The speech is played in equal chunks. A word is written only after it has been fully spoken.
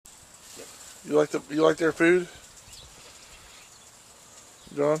You like their food,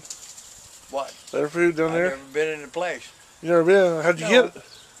 John? What? Their food down there? I've never been in the place. You never been? How'd you get it?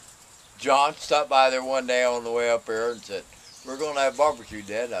 John stopped by there one day on the way up here and said, "We're going to have barbecue,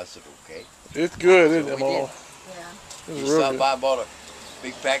 Dad." I said, "Okay." It's good, So isn't it, Mom? Yeah. He stopped by and bought a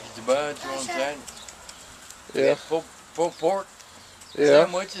big package of buns, you know what I'm saying? Yeah. Pulled pork Yeah.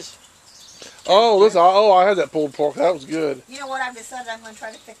 sandwiches. Oh, listen. Oh, I had that pulled pork. That was good. You know what I've decided I'm going to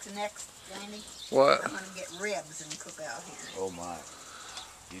try to fix next, Randy? What? I'm going to get ribs and cook out here. Oh my.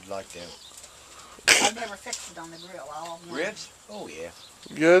 You'd like them. I've never fixed it on the grill. Ribs? Oh yeah.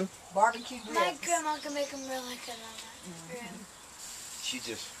 Good? Barbecue ribs. My grandma can make them really good on that grill. She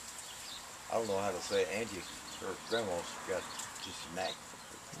just, I don't know how to say it. Angie, her grandma's got just a knack.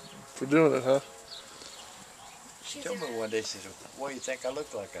 For doing it, huh? She told me one day, she said, "What do you think I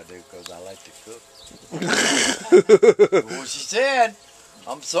look like I do? Because I like to cook." Well, she said,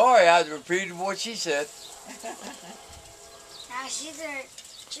 I'm sorry, I repeated what she said. Nah, she said,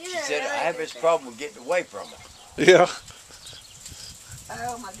 She said, I have this problem with getting away from it. Yeah.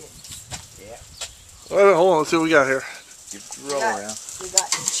 Oh my goodness. Yeah. Well, hold on. Let's see what we got here. Get the roll around. We got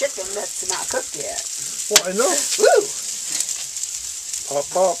chicken that's not cooked yet. Well, I know. Woo! Pop,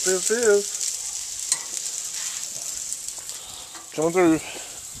 pop. This is. Coming through.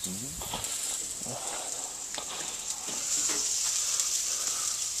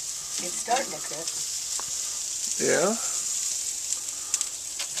 It's starting to cook. Yeah.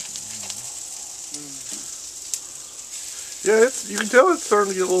 Yeah, you can tell it's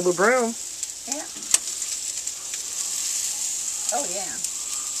starting to get a little bit brown. Yeah. Oh yeah.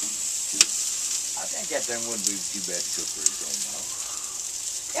 I think that thing wouldn't be too bad to cook for its own mouth.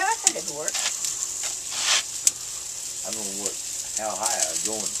 Yeah, I think it'd work. I don't know how high I'm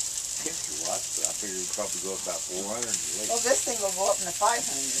going temperature-wise, but I figure it'd probably go up about 400 at least. Well, this thing will go up into 500.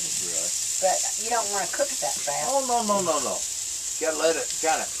 Really? But you don't want to cook it that fast. Oh, no. Gotta let it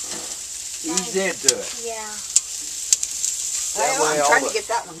kind of ease into it. yeah. That Well, way I'm all trying the to get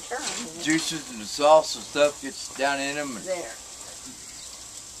that one turned. juices and the sauce and stuff gets down in them. There.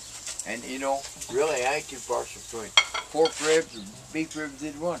 And you know, really, I ain't too partial between pork ribs or beef ribs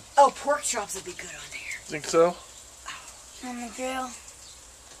did one. Oh, pork chops would be good on there. Think so? On the grill.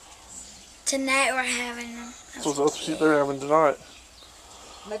 Tonight we're having them. That's what they're having tonight.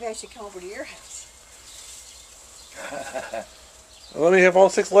 Maybe I should come over to your house. Let me have all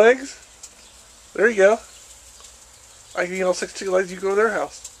 6 legs. There you go. I can eat all 6 chicken legs. You go to their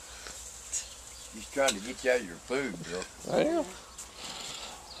house. He's trying to get you out of your food, Bill. I am.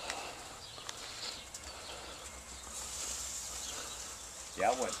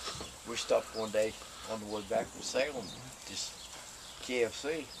 Yeah, we stopped one day on the way back from Salem, just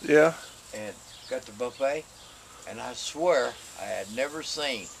KFC, Yeah. and got the buffet, and I swear I had never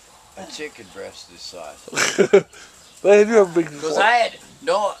seen a chicken breast this size. They do have big. Because I had,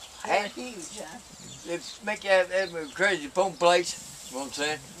 no, I They're had, huge, huh? it's make you have crazy phone plates, you know what I'm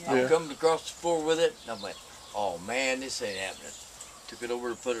saying? Yeah. I'm coming across the floor with it, and I'm like, oh man, this ain't happening. Took it over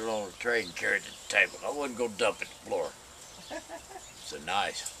to put it on a tray and carried it to the table. I wasn't going to dump it to the floor. It's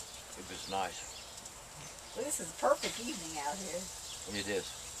nice. It was nice. Well, this is a perfect evening out here. It is.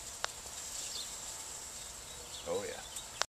 Oh yeah.